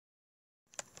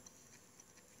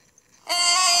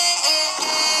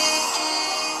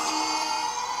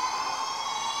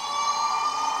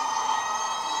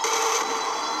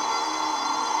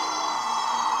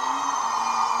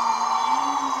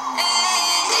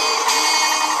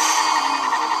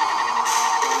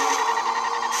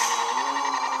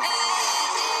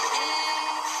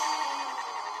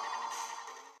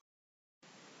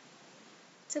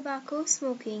Tobacco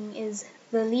smoking is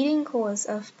the leading cause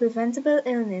of preventable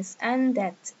illness and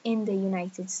death in the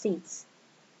United States.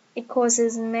 It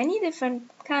causes many different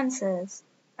cancers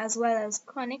as well as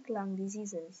chronic lung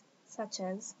diseases such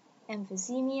as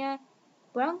emphysema,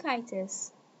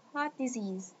 bronchitis, heart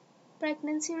disease,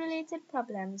 pregnancy-related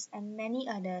problems, and many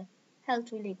other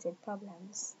health-related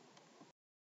problems.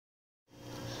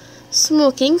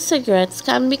 Smoking cigarettes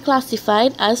can be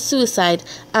classified as suicide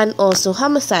and also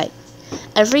homicide.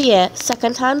 Every year,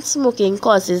 secondhand smoking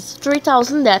causes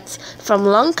 3,000 deaths from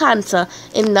lung cancer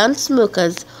in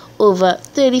non-smokers over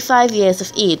 35 years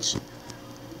of age.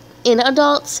 In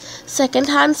adults,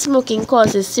 secondhand smoking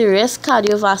causes serious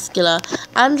cardiovascular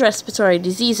and respiratory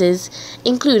diseases,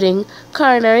 including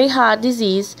coronary heart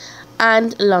disease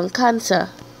and lung cancer.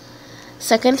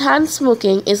 Secondhand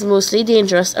smoking is mostly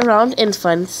dangerous around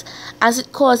infants as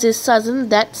it causes sudden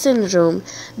death syndrome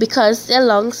because their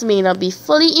lungs may not be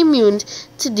fully immune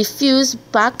to diffuse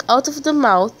back out of the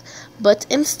mouth, but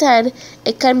instead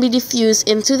it can be diffused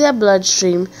into their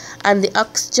bloodstream and the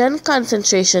oxygen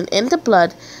concentration in the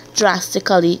blood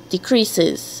drastically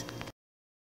decreases.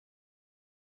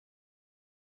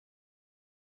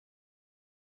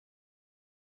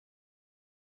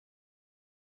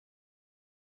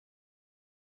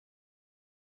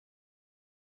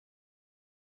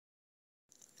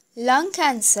 Lung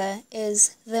cancer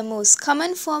is the most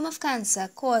common form of cancer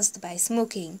caused by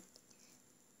smoking.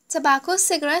 Tobacco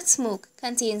cigarette smoke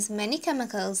contains many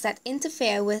chemicals that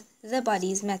interfere with the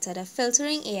body's method of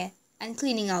filtering air and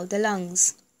cleaning out the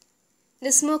lungs.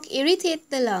 The smoke irritates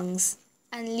the lungs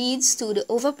and leads to the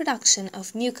overproduction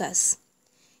of mucus.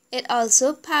 It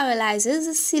also paralyzes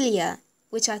the cilia,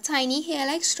 which are tiny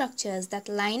hair-like structures that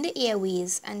line the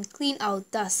airways and clean out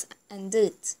dust and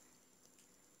dirt.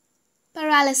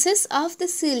 Paralysis of the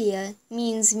cilia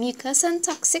means mucus and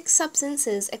toxic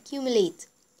substances accumulate,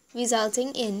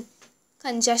 resulting in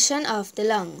congestion of the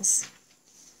lungs.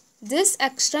 This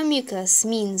extra mucus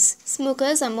means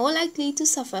smokers are more likely to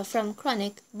suffer from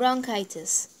chronic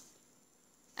bronchitis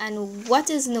and what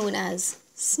is known as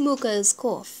smoker's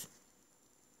cough.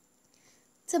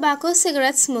 Tobacco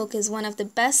cigarette smoke is one of the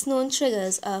best known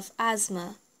triggers of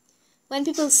asthma. When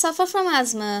people suffer from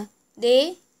asthma,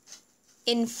 they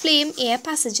inflame air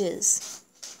passages,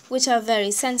 which are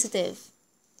very sensitive.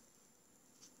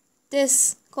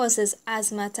 This causes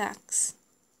asthma attacks.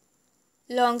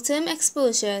 Long-term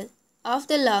exposure of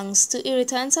the lungs to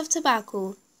irritants of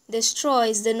tobacco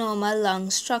destroys the normal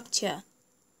lung structure.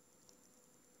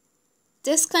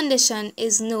 This condition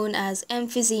is known as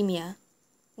emphysema,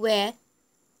 where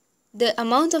the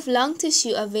amount of lung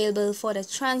tissue available for the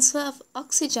transfer of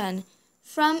oxygen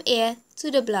from air to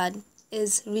the blood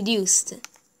is reduced.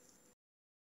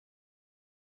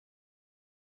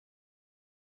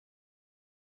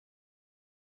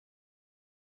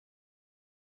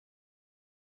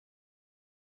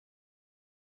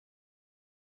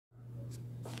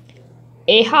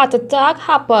 A heart attack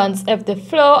happens if the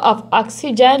flow of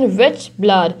oxygen-rich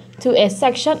blood to a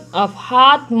section of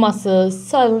heart muscles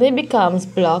suddenly becomes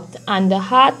blocked and the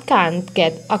heart can't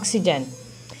get oxygen.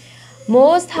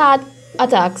 Most heart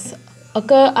attacks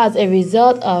occur as a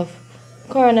result of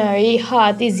coronary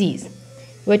heart disease,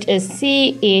 which is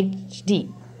CHD.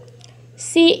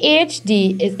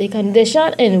 CHD is a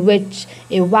condition in which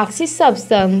a waxy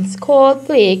substance called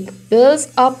plaque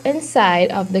builds up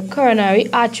inside of the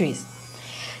coronary arteries.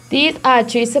 These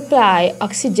arteries supply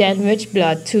oxygen-rich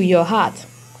blood to your heart.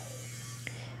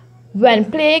 When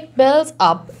plaque builds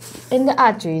up in the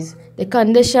arteries, the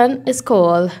condition is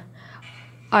called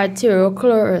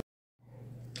arteriosclerosis.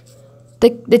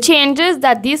 The changes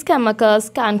that these chemicals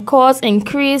can cause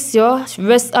increase your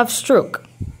risk of stroke.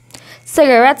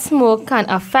 Cigarette smoke can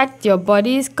affect your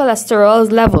body's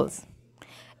cholesterol levels.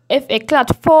 If a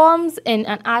clot forms in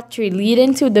an artery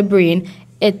leading to the brain,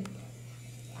 it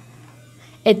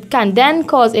can then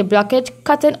cause a blockage,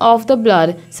 cutting off the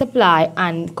blood supply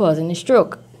and causing a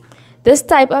stroke. This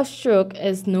type of stroke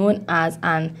is known as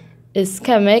an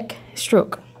ischemic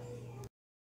stroke.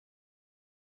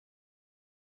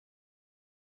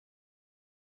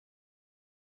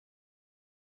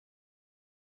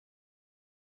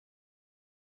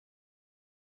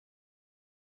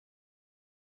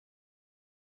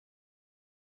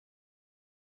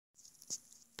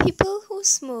 People who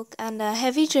smoke and are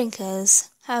heavy drinkers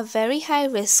have very high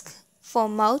risk for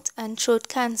mouth and throat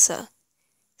cancer.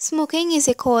 Smoking is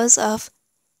a cause of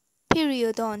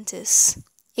periodontitis,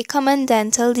 a common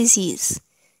dental disease.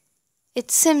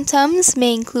 Its symptoms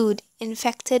may include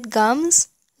infected gums,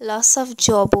 loss of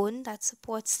jawbone that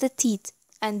supports the teeth,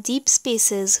 and deep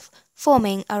spaces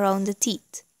forming around the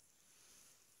teeth.